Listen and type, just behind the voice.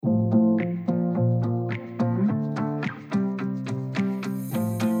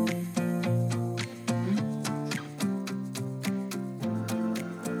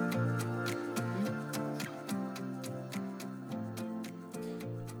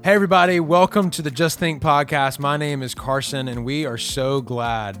Hey everybody, welcome to the Just Think podcast. My name is Carson, and we are so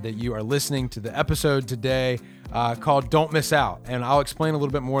glad that you are listening to the episode today called Don't Miss Out. And I'll explain a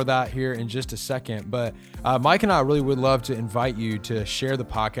little bit more of that here in just a second. But Mike and I really would love to invite you to share the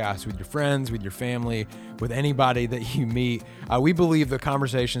podcast with your friends, with your family, with anybody that you meet. We believe the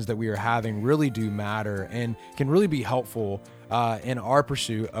conversations that we are having really do matter and can really be helpful in our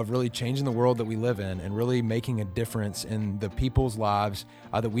pursuit of really changing the world that we live in and really making a difference in the people's lives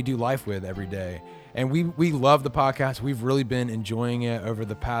that we do life with every day. And we love the podcast. We've really been enjoying it over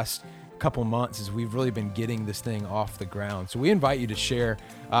the past couple months as we've really been getting this thing off the ground. So we invite you to share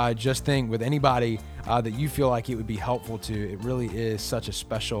Just Think with anybody that you feel like it would be helpful to. It really is such a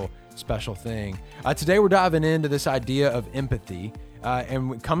special thing. Today we're diving into this idea of empathy.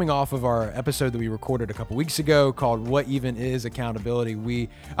 And coming off of our episode that we recorded a couple weeks ago called What Even Is Accountability, we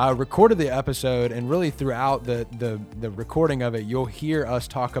recorded the episode, and really throughout the recording of it, you'll hear us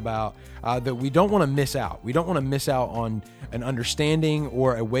talk about that we don't want to miss out. We don't want to miss out on an understanding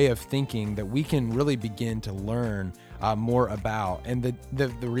or a way of thinking that we can really begin to learn more about. And the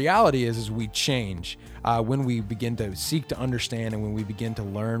reality is we change when we begin to seek to understand and when we begin to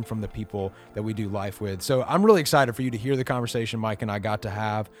learn from the people that we do life with. So I'm really excited for you to hear the conversation Mike and I got to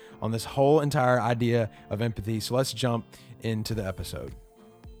have on this whole entire idea of empathy. So let's jump into the episode.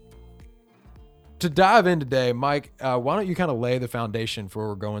 To dive in today, Mike, why don't you kind of lay the foundation for where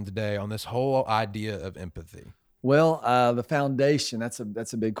we're going today on this whole idea of empathy? Well, the foundation, that's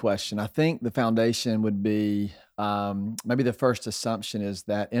a big question. I think the foundation would be, maybe the first assumption is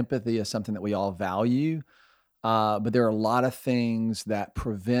that empathy is something that we all value, but there are a lot of things that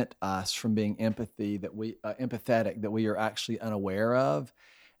prevent us from being empathetic that we are actually unaware of.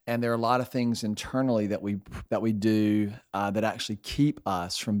 And there are a lot of things internally that we do that actually keep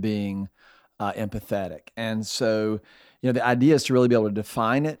us from being empathetic. And so, the idea is to really be able to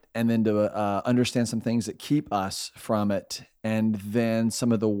define it and then to understand some things that keep us from it, and then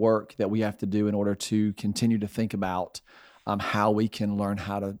some of the work that we have to do in order to continue to think about how we can learn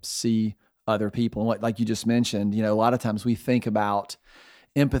how to see other people. And like you just mentioned, a lot of times we think about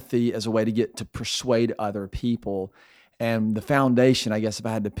empathy as a way to get to persuade other people. And the foundation, I guess, if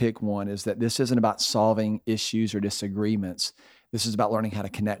I had to pick one, is that this isn't about solving issues or disagreements. This is about learning how to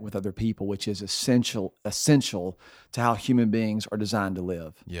connect with other people, which is essential to how human beings are designed to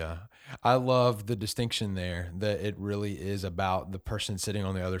live. Yeah. I love the distinction there, that it really is about the person sitting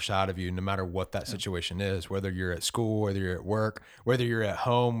on the other side of you, no matter what that situation is, whether you're at school, whether you're at work, whether you're at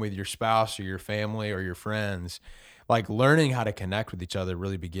home with your spouse or your family or your friends. Like, learning how to connect with each other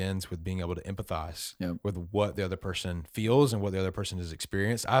really begins with being able to empathize with what the other person feels and what the other person has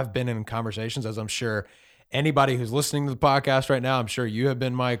experienced. I've been in conversations, as I'm sure anybody who's listening to the podcast right now, I'm sure you have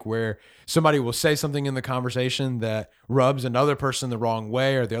been, Mike, where somebody will say something in the conversation that rubs another person the wrong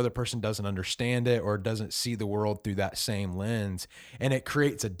way, or the other person doesn't understand it or doesn't see the world through that same lens. And it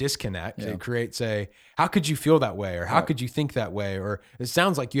creates a disconnect. Yeah. It creates how could you feel that way? Or how could you think that way? Or it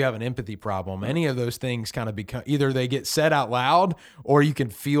sounds like you have an empathy problem. Any of those things kind of become, either they get said out loud or you can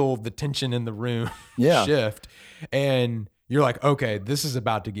feel the tension in the room shift. And you're like, okay, this is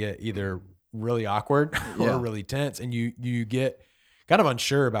about to get either really awkward or really tense, and you get kind of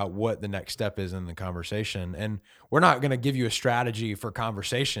unsure about what the next step is in the conversation. And we're not going to give you a strategy for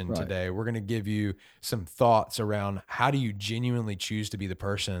conversation today. We're going to give you some thoughts around how do you genuinely choose to be the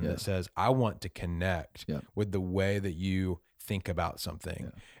person that says, I want to connect with the way that you think about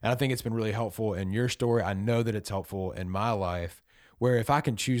something. And I think it's been really helpful in your story. I know that it's helpful in my life, where if I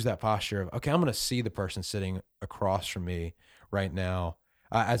can choose that posture of, okay, I'm going to see the person sitting across from me right now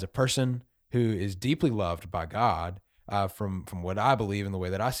as a person who is deeply loved by God, from what I believe in the way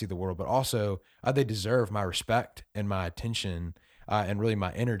that I see the world, but also they deserve my respect and my attention and really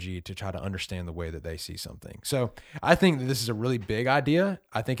my energy to try to understand the way that they see something. So I think that this is a really big idea.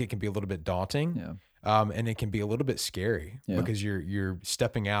 I think it can be a little bit daunting, and it can be a little bit scary because you're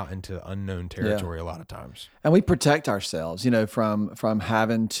stepping out into unknown territory a lot of times. And we protect ourselves, from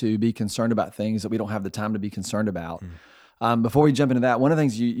having to be concerned about things that we don't have the time to be concerned about. Before we jump into that, one of the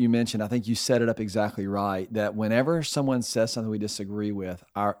things you mentioned, I think you set it up exactly right, that whenever someone says something we disagree with,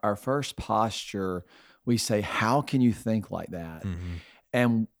 our first posture, we say, how can you think like that? Mm-hmm.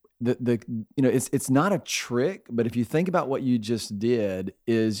 And it's not a trick, but if you think about what you just did,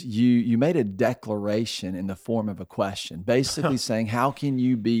 is you made a declaration in the form of a question, basically saying, how can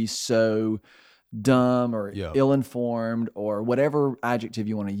you be so dumb or ill-informed or whatever adjective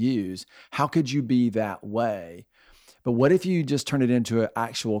you want to use? How could you be that way? But what if you just turn it into an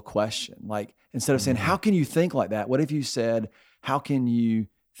actual question? Like, instead of saying, how can you think like that? What if you said, how can you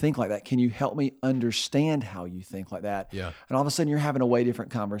think like that? Can you help me understand how you think like that? Yeah. And all of a sudden you're having a way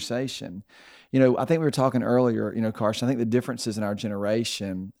different conversation. I think we were talking earlier, Carson, I think the differences in our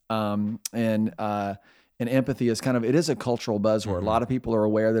generation and empathy is it is a cultural buzzword. A lot of people are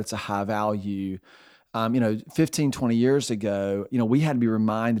aware that it's a high value. 15, 20 years ago, we had to be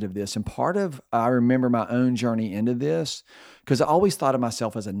reminded of this. And I remember my own journey into this because I always thought of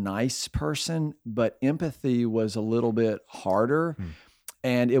myself as a nice person, but empathy was a little bit harder.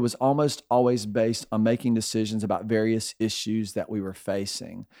 And it was almost always based on making decisions about various issues that we were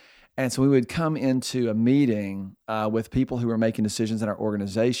facing. And so we would come into a meeting with people who were making decisions in our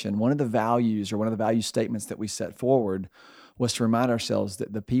organization. One of the values or one of the value statements that we set forward was to remind ourselves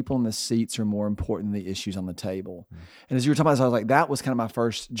that the people in the seats are more important than the issues on the table. And as you were talking about this, I was like, that was kind of my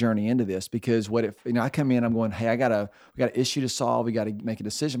first journey into this, because what if, I come in, I'm going, hey, we got an issue to solve. We got to make a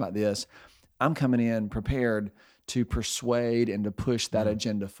decision about this. I'm coming in prepared to persuade and to push that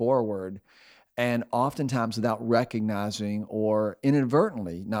agenda forward. And oftentimes without recognizing or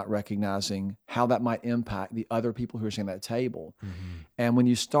inadvertently not recognizing how that might impact the other people who are sitting at that table. And when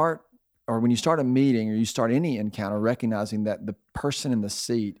you start a meeting or you start any encounter recognizing that the person in the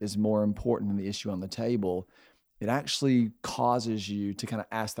seat is more important than the issue on the table, it actually causes you to kind of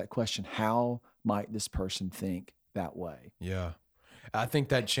ask that question, how might this person think that way? Yeah. I think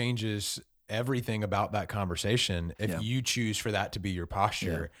that changes everything about that conversation if you choose for that to be your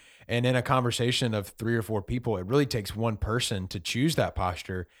posture. And in a conversation of 3 or 4 people, it really takes one person to choose that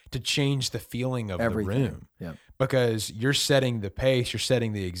posture to change the feeling of everything. The room. Because you're setting the pace, you're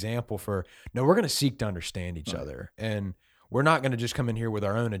setting the example for, no, we're going to seek to understand each other. And we're not going to just come in here with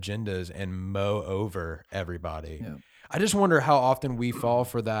our own agendas and mow over everybody. I just wonder how often we fall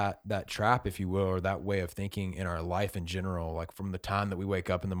for that trap, if you will, or that way of thinking in our life in general. Like from the time that we wake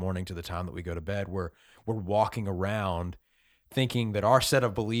up in the morning to the time that we go to bed, we're walking around thinking that our set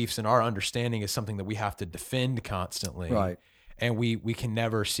of beliefs and our understanding is something that we have to defend constantly. Right. And we can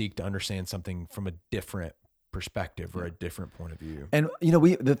never seek to understand something from a different perspective or a different point of view. And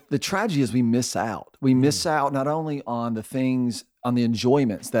the tragedy is we miss out. We miss out not only on the things, on the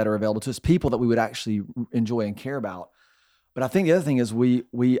enjoyments that are available to us, people that we would actually enjoy and care about, but I think the other thing is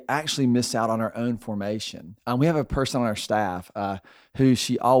we actually miss out on our own formation. We have a person on our staff who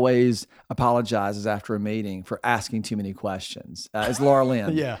she always apologizes after a meeting for asking too many questions. It's Laura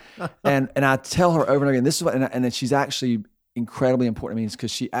Lynn. and I tell her over and over again, this is what, and then she's actually incredibly important to me,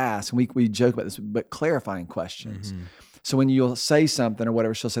 because she asks, and we joke about this, but clarifying questions. So when you'll say something or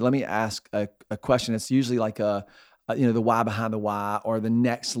whatever, she'll say, let me ask a question. It's usually like the why behind the why, or the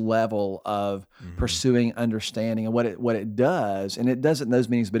next level of pursuing understanding. And what it does, and it does it in those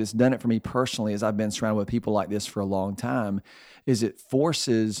meetings, but it's done it for me personally, as I've been surrounded with people like this for a long time, is it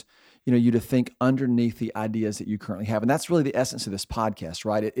forces you to think underneath the ideas that you currently have. And that's really the essence of this podcast,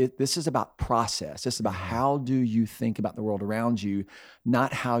 right? This is about process. It's about how do you think about the world around you,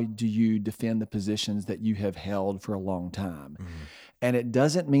 not how do you defend the positions that you have held for a long time. And it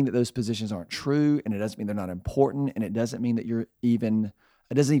doesn't mean that those positions aren't true, and it doesn't mean they're not important, and it doesn't mean that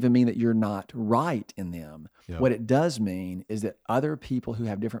it doesn't even mean that you're not right in them. What it does mean is that other people who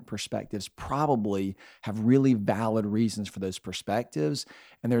have different perspectives probably have really valid reasons for those perspectives.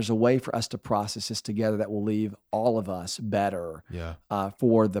 And there's a way for us to process this together that will leave all of us better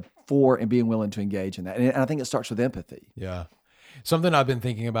for and being willing to engage in that. And I think it starts with empathy. Something I've been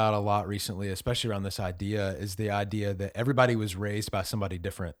thinking about a lot recently, especially around this idea, is the idea that everybody was raised by somebody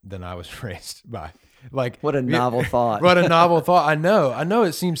different than I was raised by. Like, what a novel thought. What a novel thought. I know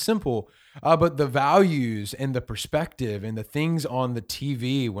it seems simple, but the values and the perspective and the things on the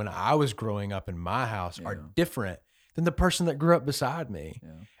TV when I was growing up in my house are different than the person that grew up beside me.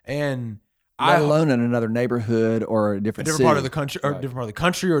 And let alone in another neighborhood or a different city. Part of the country, or different part of the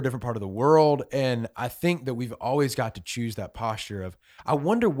country, or a different part of the world. And I think that we've always got to choose that posture of, I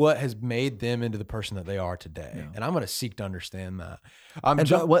wonder what has made them into the person that they are today. And I'm going to seek to understand that.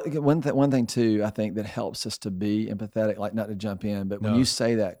 One thing too, I think that helps us to be empathetic, like not to jump in, but when you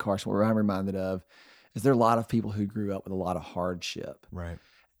say that, Carson, what I'm reminded of is there are a lot of people who grew up with a lot of hardship. Right.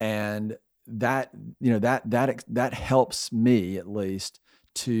 And that helps me at least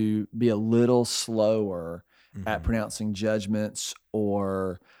to be a little slower at pronouncing judgments,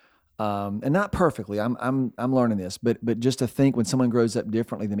 or and not perfectly. I'm learning this, but just to think when someone grows up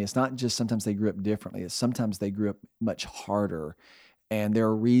differently than me, it's not just sometimes they grew up differently. It's sometimes they grew up much harder, and there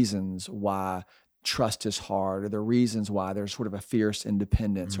are reasons why trust is hard, or there are reasons why there's sort of a fierce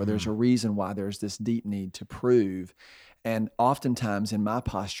independence, or there's a reason why there's this deep need to prove. And oftentimes in my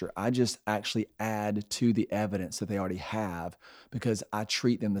posture, I just actually add to the evidence that they already have because I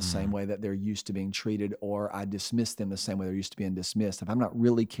treat them the same way that they're used to being treated, or I dismiss them the same way they're used to being dismissed. If I'm not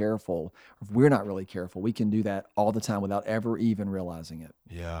really careful, if we're not really careful, we can do that all the time without ever even realizing it.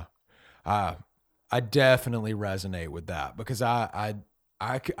 Yeah. I definitely resonate with that because I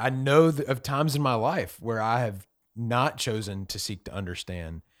know of times in my life where I have not chosen to seek to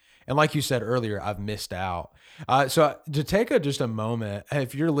understand. And like you said earlier, I've missed out. So to take just a moment,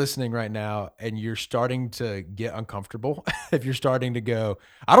 if you're listening right now and you're starting to get uncomfortable, if you're starting to go,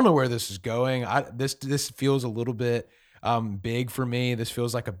 I don't know where this is going. This feels a little bit big for me. This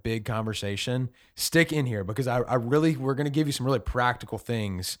feels like a big conversation. Stick in here because we're going to give you some really practical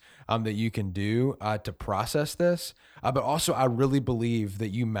things that you can do to process this. But also I really believe that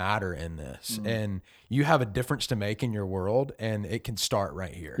you matter in this and you have a difference to make in your world, and it can start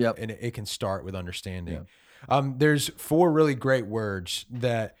right here. Yep. And it can start with understanding. There's 4 really great words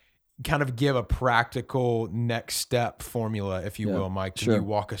that kind of give a practical next step formula, if you will, Mike. Can you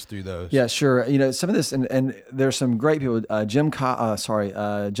walk us through those? Yeah, sure. Some of this, and there's some great people. Joseph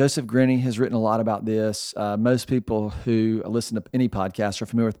Grenny has written a lot about this. Most people who listen to any podcast are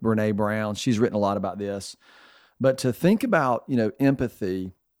familiar with Brené Brown. She's written a lot about this. But to think about,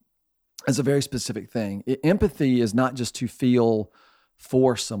 empathy is a very specific thing. Empathy is not just to feel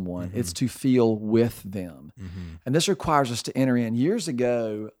for someone, it's to feel with them. And this requires us to enter in. Years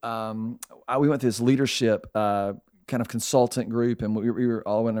ago, we went to this leadership kind of consultant group, and we were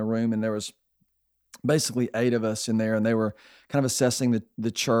all in a room, and there was basically 8 of us in there, and they were kind of assessing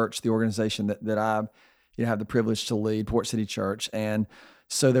the church, the organization that I have the privilege to lead, Port City Church. And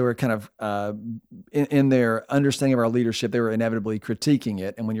so they were kind of in their understanding of our leadership, they were inevitably critiquing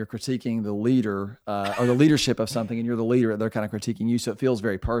it. And when you're critiquing the leader or the leadership of something and you're the leader, they're kind of critiquing you. So it feels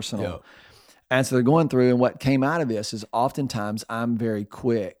very personal. Yeah. And so they're going through, and what came out of this is oftentimes I'm very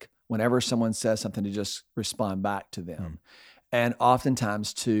quick whenever someone says something to just respond back to them. And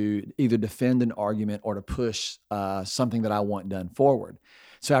oftentimes to either defend an argument or to push something that I want done forward.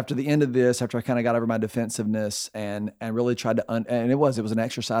 So after the end of this, after I kind of got over my defensiveness and really tried to, and it was an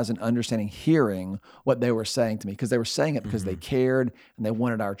exercise in understanding, hearing what they were saying to me, because they were saying it because they cared and they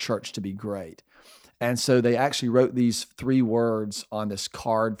wanted our church to be great. And so they actually wrote these 3 words on this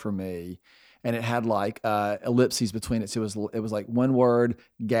card for me, and it had like ellipses between it. So it was like one word,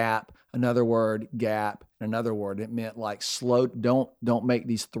 gap, another word, gap, and another word. It meant like slow. Don't make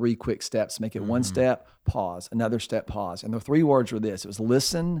these 3 quick steps. Make it one step, pause, another step, pause. And the 3 words were this. It was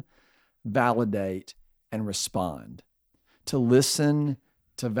listen, validate, and respond. To listen,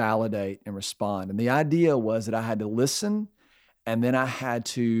 to validate, and respond. And the idea was that I had to listen, and then I had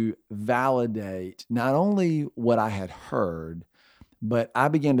to validate not only what I had heard, but I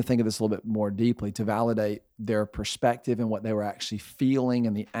began to think of this a little bit more deeply, to validate their perspective and what they were actually feeling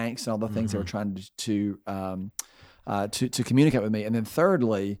and the angst and all the things they were trying to communicate with me. And then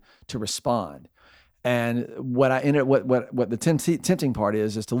thirdly, to respond. And what the tempting part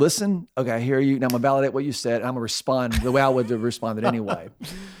is to listen. Okay, I hear you. Now I'm gonna validate what you said, and I'm gonna respond the way I would have responded anyway.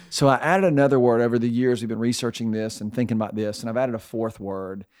 So I added another word. Over the years, we've been researching this and thinking about this, and I've added a 4th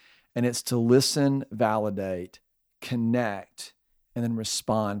word, and it's to listen, validate, connect, and then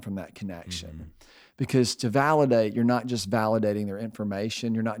respond from that connection. Because to validate, you're not just validating their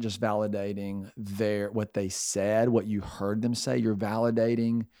information. You're not just validating what they said, what you heard them say. You're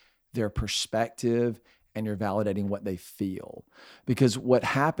validating their perspective, and you're validating what they feel. Because what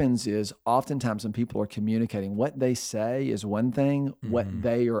happens is oftentimes when people are communicating, what they say is one thing, what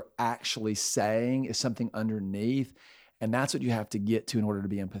they are actually saying is something underneath. And that's what you have to get to in order to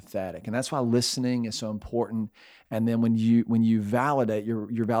be empathetic. And that's why listening is so important. And then when you validate, you're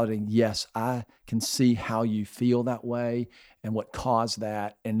validating, yes, I can see how you feel that way and what caused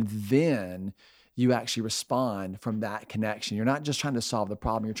that. And then you actually respond from that connection. You're not just trying to solve the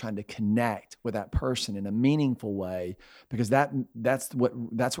problem, you're trying to connect with that person in a meaningful way, because that's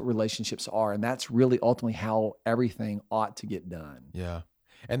what relationships are. And that's really ultimately how everything ought to get done. Yeah.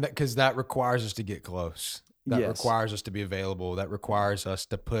 And because that requires us to get close. That requires us to be available. That requires us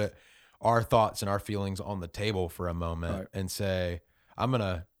to put our thoughts and our feelings on the table for a moment and say, I'm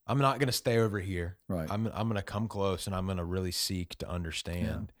not going to stay over here. Right. I'm going to come close, and I'm going to really seek to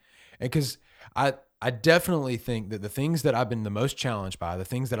understand. And because I definitely think that the things that I've been the most challenged by, the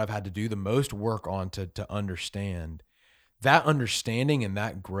things that I've had to do the most work on to understand, that understanding and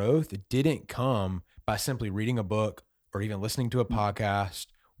that growth, it didn't come by simply reading a book or even listening to a podcast,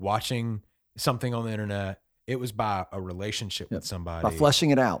 watching something on the internet. It was by a relationship with somebody. By fleshing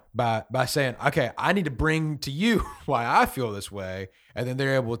it out. By saying, okay, I need to bring to you why I feel this way. And then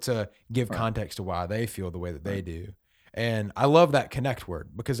they're able to give context to why they feel the way that they do. And I love that connect word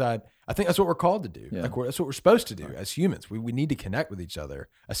because I think that's what we're called to do. Yeah. Like that's what we're supposed to do as humans. We need to connect with each other,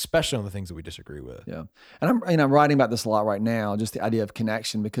 especially on the things that we disagree with. Yeah. And I'm writing about this a lot right now, just the idea of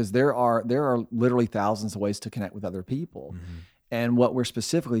connection, because there are literally thousands of ways to connect with other people. Mm-hmm. And what we're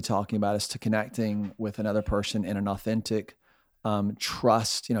specifically talking about is to connecting with another person in an authentic,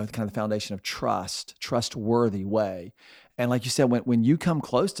 trust, kind of the foundation of trustworthy way. And like you said, when you come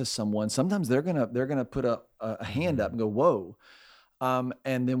close to someone, sometimes they're gonna put a hand up and go, whoa.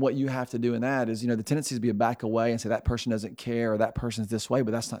 And then what you have to do in that is, the tendency is to be a back away and say that person doesn't care or that person's this way,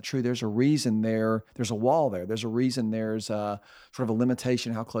 but that's not true. There's a reason there's a wall there. There's a reason there's a sort of a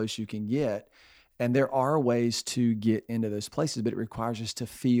limitation how close you can get. And there are ways to get into those places, but it requires us to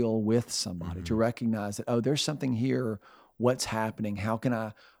feel with somebody, to recognize that, oh, there's something here. What's happening? How can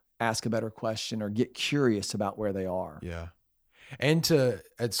I ask a better question or get curious about where they are? Yeah. And to,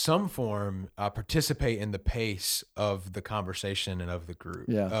 at some form, participate in the pace of the conversation and of the group.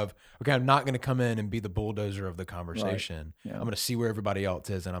 Yeah. Okay, I'm not going to come in and be the bulldozer of the conversation. Right. Yeah. I'm going to see where everybody else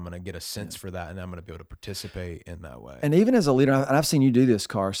is, and I'm going to get a sense for that, and I'm going to be able to participate in that way. And even as a leader, and I've seen you do this,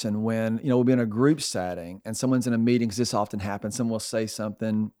 Carson, when, we'll be in a group setting and someone's in a meeting, because this often happens, someone will say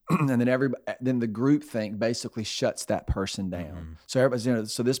something, and then the group think basically shuts that person down. Mm-hmm. So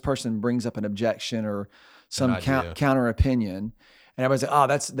everybody's, so this person brings up an objection or some counter opinion, and everybody's like, oh,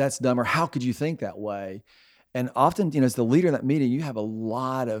 that's dumb, or how could you think that way? And often, as the leader in that meeting, you have a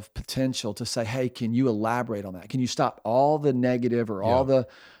lot of potential to say, hey, can you elaborate on that? Can you stop all the negative or all the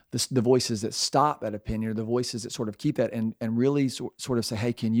voices that stop that opinion, or the voices that sort of keep that, and really sort of say,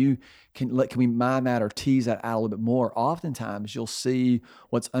 hey, can we mine that or tease that out a little bit more? Oftentimes you'll see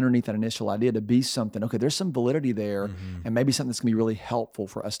what's underneath that initial idea to be something, okay, there's some validity there, and maybe something that's gonna be really helpful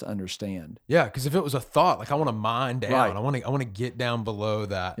for us to understand. Yeah, because if it was a thought, like I want to mine down, right. I want to get down below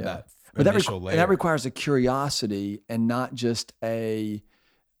that, but initial layer. And that requires a curiosity and not just the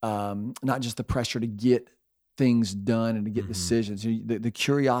pressure to get things done and to get decisions. The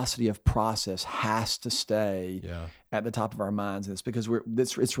curiosity of process has to stay at the top of our minds. And it's because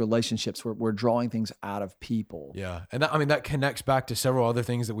it's relationships. We're drawing things out of people. Yeah. And that connects back to several other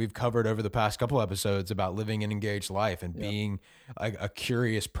things that we've covered over the past couple episodes about living an engaged life and being a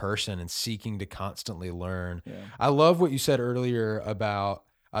curious person and seeking to constantly learn. Yeah. I love what you said earlier about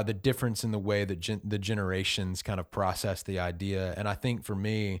the difference in the way that the generations kind of process the idea. And I think for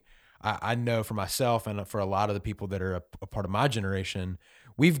me, I know for myself and for a lot of the people that are a part of my generation,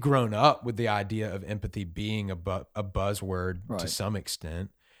 we've grown up with the idea of empathy being a buzzword to some extent,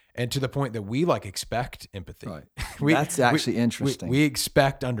 and to the point that we expect empathy. Right. That's actually interesting. We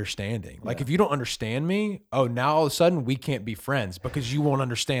expect understanding. Like if you don't understand me, now all of a sudden we can't be friends because you won't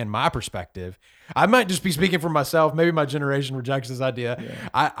understand my perspective. I might just be speaking for myself. Maybe my generation rejects this idea.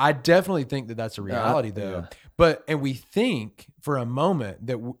 Yeah. I definitely think that that's a reality though. Yeah. And we think for a moment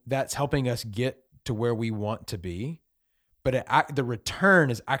that that's helping us get to where we want to be, but the return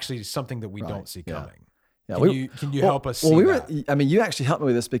is actually something that we don't see coming. Yeah, can you help us see that? You actually helped me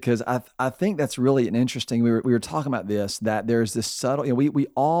with this because I think that's really an interesting, we were talking about this, that there's this subtle, we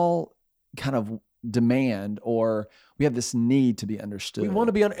all kind of demand, or we have this need to be understood. We want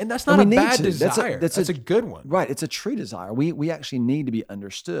to be and that's not a bad desire. That's a good one. Right. It's a true desire. We actually need to be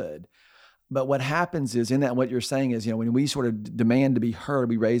understood. But what happens is, in that, what you're saying is, when we sort of demand to be heard,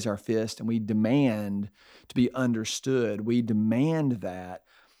 we raise our fist and we demand to be understood. We demand that.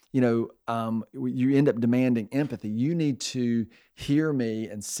 You end up demanding empathy. You need to hear me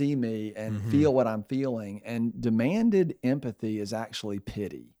and see me and feel what I'm feeling. And demanded empathy is actually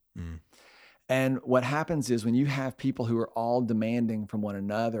pity. And what happens is, when you have people who are all demanding from one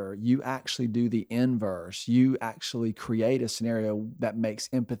another, you actually do the inverse. You actually create a scenario that makes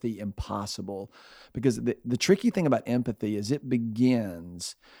empathy impossible. Because the tricky thing about empathy is it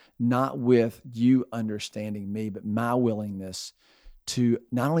begins not with you understanding me, but my willingness to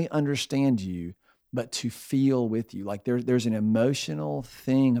not only understand you, but to feel with you. Like there's an emotional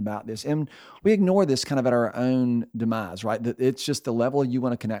thing about this. And we ignore this kind of at our own demise, right? That it's just the level you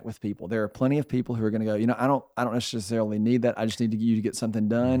want to connect with people. There are plenty of people who are going to go, I don't necessarily need that. I just need you to get something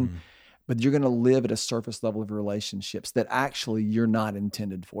done. But you're going to live at a surface level of relationships that actually you're not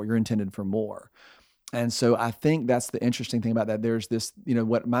intended for. You're intended for more. And so I think that's the interesting thing about that. There's this,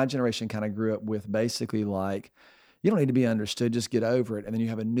 what my generation kind of grew up with, basically like, you don't need to be understood, just get over it. And then you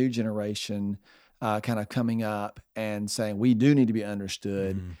have a new generation kind of coming up and saying, we do need to be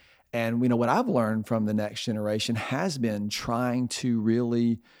understood. And what I've learned from the next generation has been trying to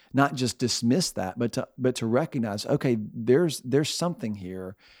really not just dismiss that, but to recognize, okay, there's something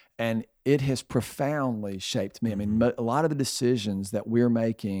here, and it has profoundly shaped me. I mean, a lot of the decisions that we're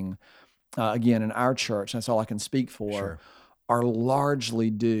making again, in our church, that's all I can speak for, Sure. are largely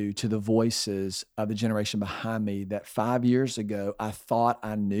due to the voices of the generation behind me that 5 years ago I thought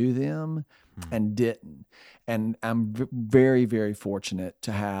I knew them Hmm. and didn't. And I'm very, very fortunate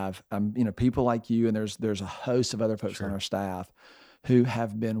to have people like you, and there's a host of other folks on Sure. our staff who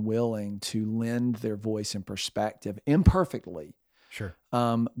have been willing to lend their voice and perspective imperfectly, Sure.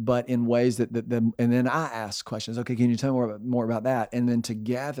 but in ways and then I ask questions. Okay, can you tell me more about that? And then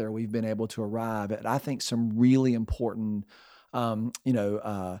together we've been able to arrive at, I think, some really important,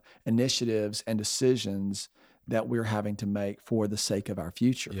 initiatives and decisions that we're having to make for the sake of our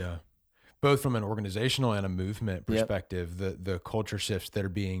future. Yeah. Both from an organizational and a movement Yep. perspective, the culture shifts that are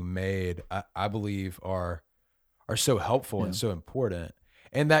being made, I believe are so helpful Yeah. and so important.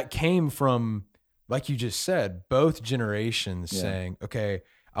 And that came from, like you just said, both generations Yeah. saying, okay,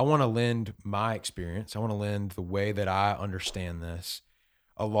 I want to lend my experience. I want to lend the way that I understand this,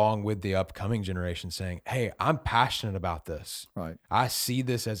 along with the upcoming generation saying, hey, I'm passionate about this. Right. I see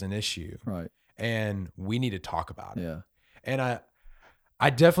this as an issue Right. and we need to talk about it. Yeah. And I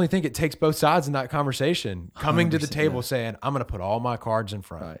definitely think it takes both sides in that conversation, coming to the 100%, table yeah. saying, I'm going to put all my cards in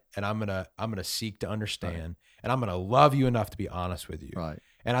front, Right. and I'm going to seek to understand, and I'm going to love you enough to be honest with you. Right.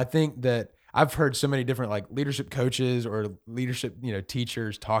 And I think that I've heard so many different like leadership coaches or leadership,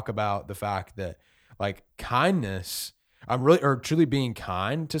 teachers talk about the fact that like kindness, or truly being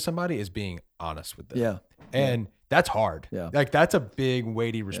kind to somebody is being honest with them. Yeah. And that's hard. Yeah. Like that's a big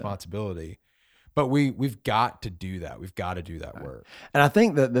weighty responsibility. But we've got to do that. We've got to do that work. And I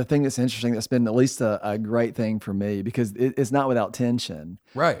think that the thing that's interesting, that's been at least a great thing for me, because it's not without tension.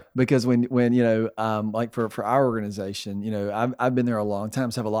 Right. Because when like for our organization, I've been there a long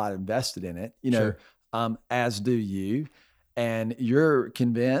time, so I have a lot invested in it, Sure. As do you. And you're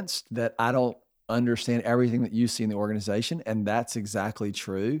convinced that I don't understand everything that you see in the organization, and that's exactly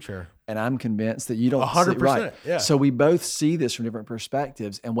true. Sure. And I'm convinced that you don't. 100%. Right. Yeah. So we both see this from different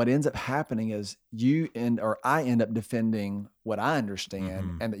perspectives, and what ends up happening is I end up defending what I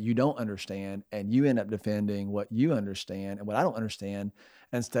understand and that you don't understand, and you end up defending what you understand and what I don't understand,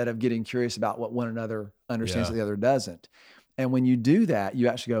 instead of getting curious about what one another understands that the other doesn't. And when you do that, you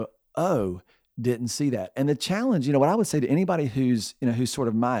actually go, oh, didn't see that. And the challenge, what I would say to anybody who's sort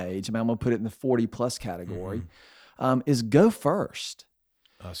of my age, I'm going to put it in the 40 plus category, is go first.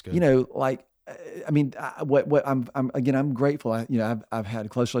 That's good. I'm grateful. I've had a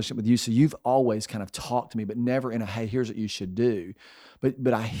close relationship with you, so you've always kind of talked to me, but never in a, hey, here's what you should do.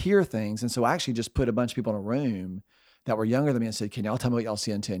 But I hear things, and so I actually just put a bunch of people in a room that were younger than me and said, can y'all tell me what y'all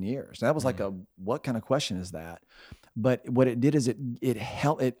see in 10 years? And that was like what kind of question is that? But what it did is it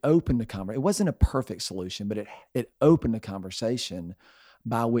helped, it opened the conversation. It wasn't a perfect solution, but it opened a conversation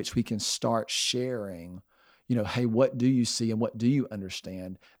by which we can start sharing, hey, what do you see and what do you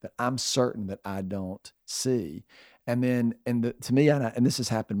understand that I'm certain that I don't see? And then, to me, and this has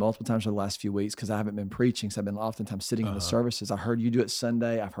happened multiple times over the last few weeks because I haven't been preaching, so I've been oftentimes sitting in the services. I heard you do it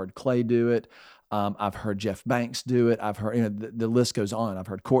Sunday. I've heard Clay do it. I've heard Jeff Banks do it. I've heard, the list goes on. I've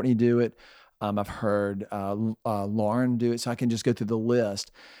heard Courtney do it. I've heard Lauren do it. So I can just go through the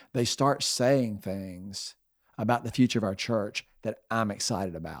list. They start saying things about the future of our church that I'm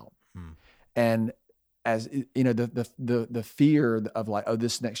excited about. And as the fear of like, oh,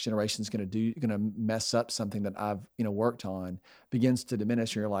 this next generation is going to mess up something that I've worked on begins to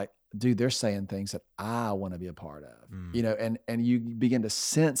diminish. And you're like, dude, they're saying things that I want to be a part of, and you begin to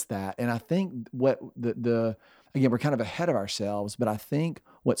sense that. And I think what again, we're kind of ahead of ourselves, but I think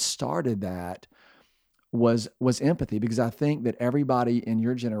what started that was empathy, because I think that everybody in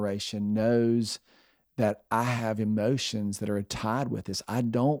your generation knows that I have emotions that are tied with this. I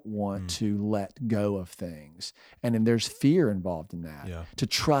don't want to let go of things. And then there's fear involved in that, to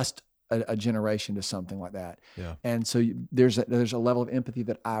trust a generation to something like that. Yeah. And so there's a level of empathy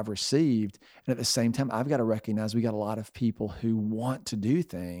that I've received. And at the same time, I've got to recognize we got a lot of people who want to do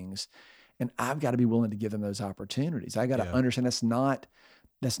things, and I've got to be willing to give them those opportunities. I got to understand that's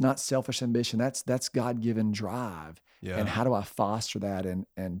not selfish ambition. That's God-given drive. Yeah. And how do I foster that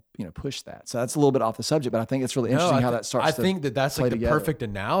and push that? So that's a little bit off the subject, but I think it's really interesting how that starts. I think that's like the together. perfect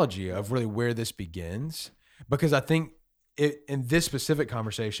analogy of really where this begins, because I think in this specific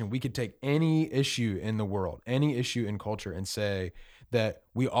conversation, we could take any issue in the world, any issue in culture, and say that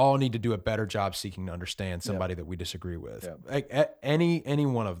we all need to do a better job seeking to understand somebody that we disagree with, like any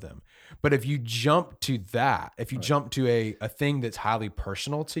one of them. But if you jump to that, if you jump to a thing that's highly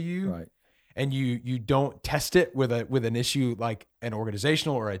personal to you, and you don't test it with an issue like an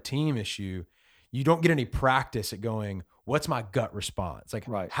organizational or a team issue, you don't get any practice at going, what's my gut response? Like,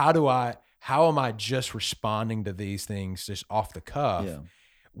 how am I just responding to these things just off the cuff?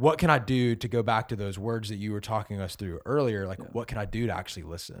 what can I do to go back to those words that you were talking us through earlier? Like, what can I do to actually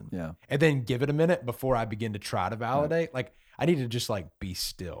listen? Yeah. And then give it a minute before I begin to try to validate. Like, I need to just like be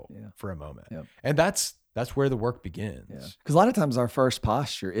still for a moment. Yeah. And that's where the work begins. Yeah. Because a lot of times our first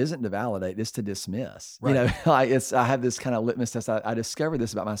posture isn't to validate, it's to dismiss. Right. You know, like I have this kind of litmus test. I discovered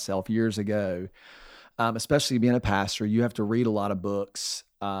this about myself years ago, especially being a pastor. You have to read a lot of books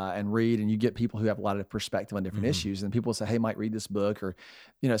and you get people who have a lot of perspective on different issues. And people say, hey, Mike, read this book. Or,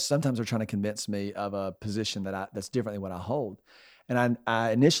 you know, sometimes they're trying to convince me of a position that's different than what I hold. And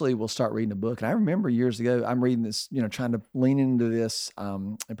I initially will start reading a book. And I remember years ago, I'm reading this, you know, trying to lean into this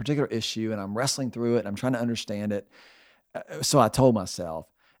a particular issue, and I'm wrestling through it and I'm trying to understand it. So I told myself,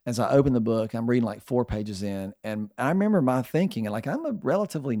 and so I opened the book, I'm reading like 4 pages in, and I remember my thinking, and like, I'm a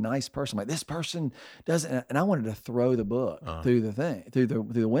relatively nice person. Like, this person doesn't, and I wanted to throw the book through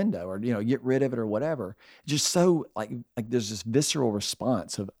the window, or, you know, get rid of it or whatever. Just so like there's this visceral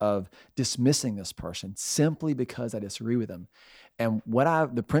response of dismissing this person simply because I disagree with them. And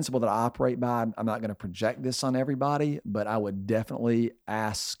the principle that I operate by, I'm not going to project this on everybody, but I would definitely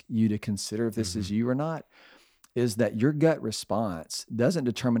ask you to consider if this is you or not, is that your gut response doesn't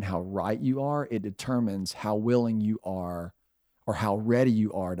determine how right you are. It determines how willing you are or how ready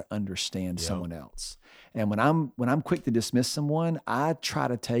you are to understand someone else. And when I'm quick to dismiss someone, I try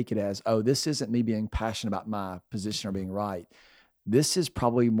to take it as, oh, this isn't me being passionate about my position or being right. This is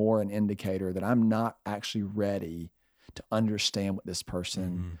probably more an indicator that I'm not actually ready to understand what this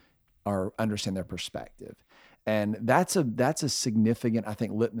person or understand their perspective. And that's a significant, I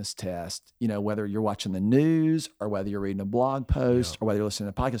think, litmus test, you know, whether you're watching the news or whether you're reading a blog post or whether you're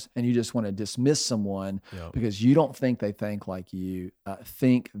listening to a podcast and you just want to dismiss someone because you don't think they think like you,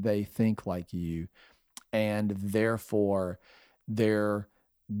 they think like you, and therefore they're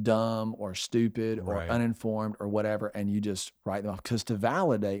dumb or stupid or uninformed or whatever, and you just write them off. Because to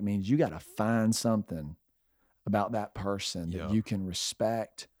validate means you got to find something about that person that you can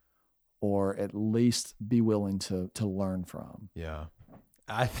respect or at least be willing to learn from. Yeah.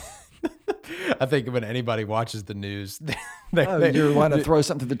 I think when anybody watches the news, you're wanting to throw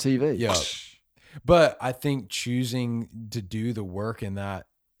something to the TV. Yeah. But I think choosing to do the work in that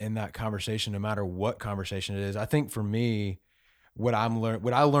conversation, no matter what conversation it is, I think for me, what I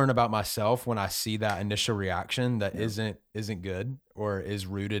learn about myself when I see that initial reaction that isn't good or is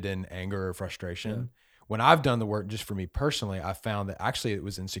rooted in anger or frustration. When I've done the work just for me personally, I found that actually it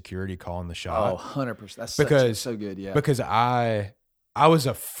was insecurity calling the shot. Oh, 100%. That's so good. Yeah. Because I was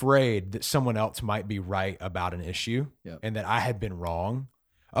afraid that someone else might be right about an issue and that I had been wrong.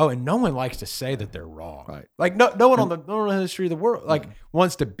 Oh, and no one likes to say that they're wrong. Right. Like no one on the history of the world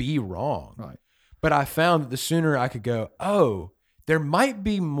wants to be wrong. Right. But I found that the sooner I could go, oh, there might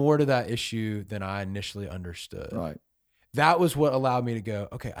be more to that issue than I initially understood. Right. That was what allowed me to go,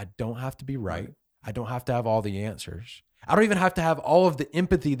 okay, I don't have to be right. I don't have to have all the answers. I don't even have to have all of the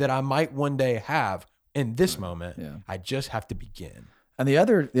empathy that I might one day have in this moment. Yeah. I just have to begin. And the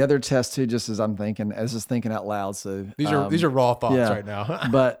other test too, just as I'm thinking, out loud. So these are raw thoughts right now.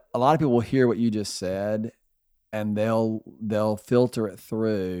 But a lot of people will hear what you just said, and they'll filter it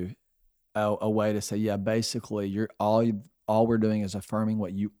through a way to say, yeah, basically, you're all we're doing is affirming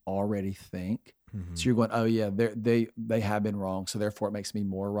what you already think. Mm-hmm. So you're going, oh yeah, they have been wrong, so therefore it makes me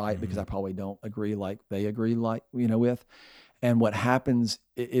more right because I probably don't agree like they agree with. And what happens,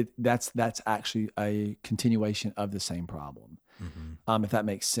 that's actually a continuation of the same problem. Mm-hmm. If that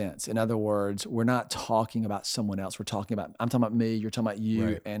makes sense. In other words, we're not talking about someone else. I'm talking about me. You're talking about you.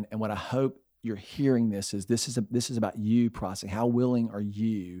 Right. And what I hope you're hearing this is about you processing. How willing are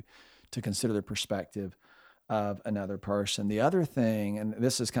you to consider the perspective of another person? The other thing, and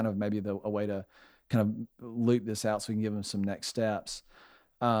this is kind of maybe a way to kind of loop this out so we can give them some next steps,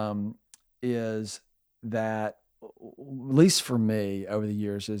 is that, at least for me over the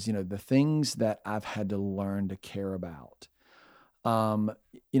years, is, you know, the things that I've had to learn to care about.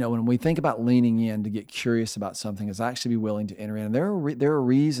 You know, when we think about leaning in to get curious about something, is actually be willing to enter in. And there are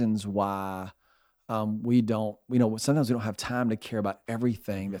reasons why we don't, you know, sometimes we don't have time to care about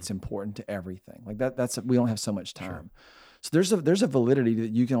everything that's important to everything. Like we don't have so much time. Sure. So there's a validity that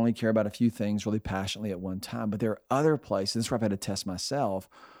you can only care about a few things really passionately at one time. But there are other places, this is where I've had to test myself,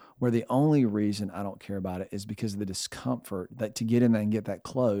 where the only reason I don't care about it is because of the discomfort that to get in there and get that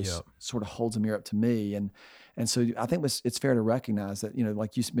close sort of holds a mirror up to me. And so I think it's fair to recognize that, you know,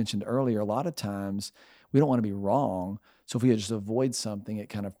 like you mentioned earlier, a lot of times we don't want to be wrong. So if we just avoid something, it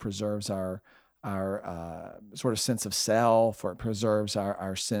kind of preserves our sort of sense of self, or it preserves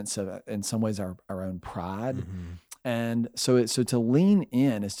our sense of, in some ways, our own pride. Mm-hmm. And so to lean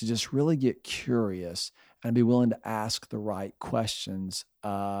in is to just really get curious and be willing to ask the right questions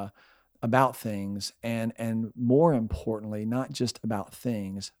about things, and more importantly, not just about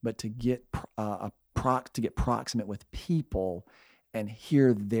things, but to get proximate with people and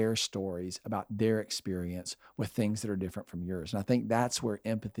hear their stories about their experience with things that are different from yours. And I think that's where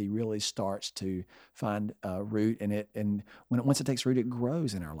empathy really starts to find root in it. And once it takes root, it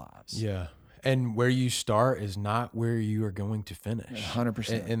grows in our lives. Yeah. And where you start is not where you are going to finish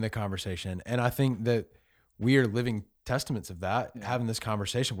 100% in the conversation. And I think that we are living testaments of that. Yeah. Having this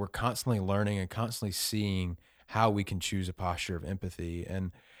conversation, we're constantly learning and constantly seeing how we can choose a posture of empathy.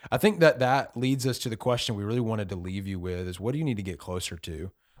 And I think that leads us to the question we really wanted to leave you with is, what do you need to get closer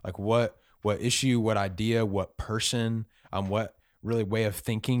to? Like what issue, what idea, what person, what really way of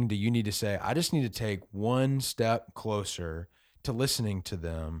thinking do you need to say, I just need to take one step closer to listening to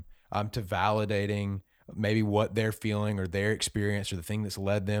them, to validating maybe what they're feeling or their experience or the thing that's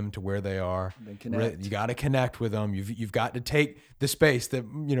led them to where they are. You got to connect with them. You've got to take the space that,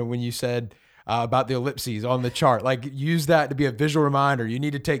 when you said about the ellipses on the chart, like use that to be a visual reminder. You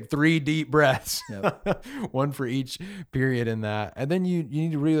need to take 3 deep breaths, yep. One for each period in that. And then you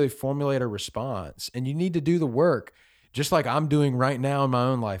need to really formulate a response, and you need to do the work. Just like I'm doing right now in my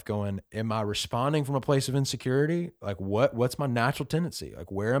own life, going, am I responding from a place of insecurity? Like what's my natural tendency? Like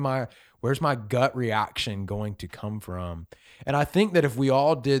where's my gut reaction going to come from? And I think that if we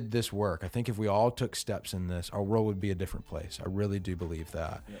all did this work, I think if we all took steps in this, our world would be a different place. I really do believe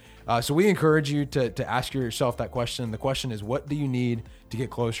that. Yep. So we encourage you to ask yourself that question. The question is, what do you need to get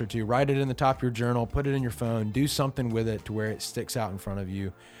closer to? Write it in the top of your journal, put it in your phone, do something with it to where it sticks out in front of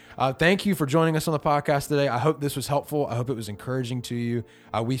you. Thank you for joining us on the podcast today. I hope this was helpful. I hope it was encouraging to you.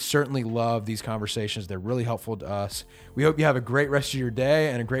 We certainly love these conversations. They're really helpful to us. We hope you have a great rest of your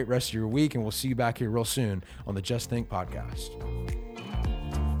day and a great rest of your week, and we'll see you back here real soon on the Just Think podcast.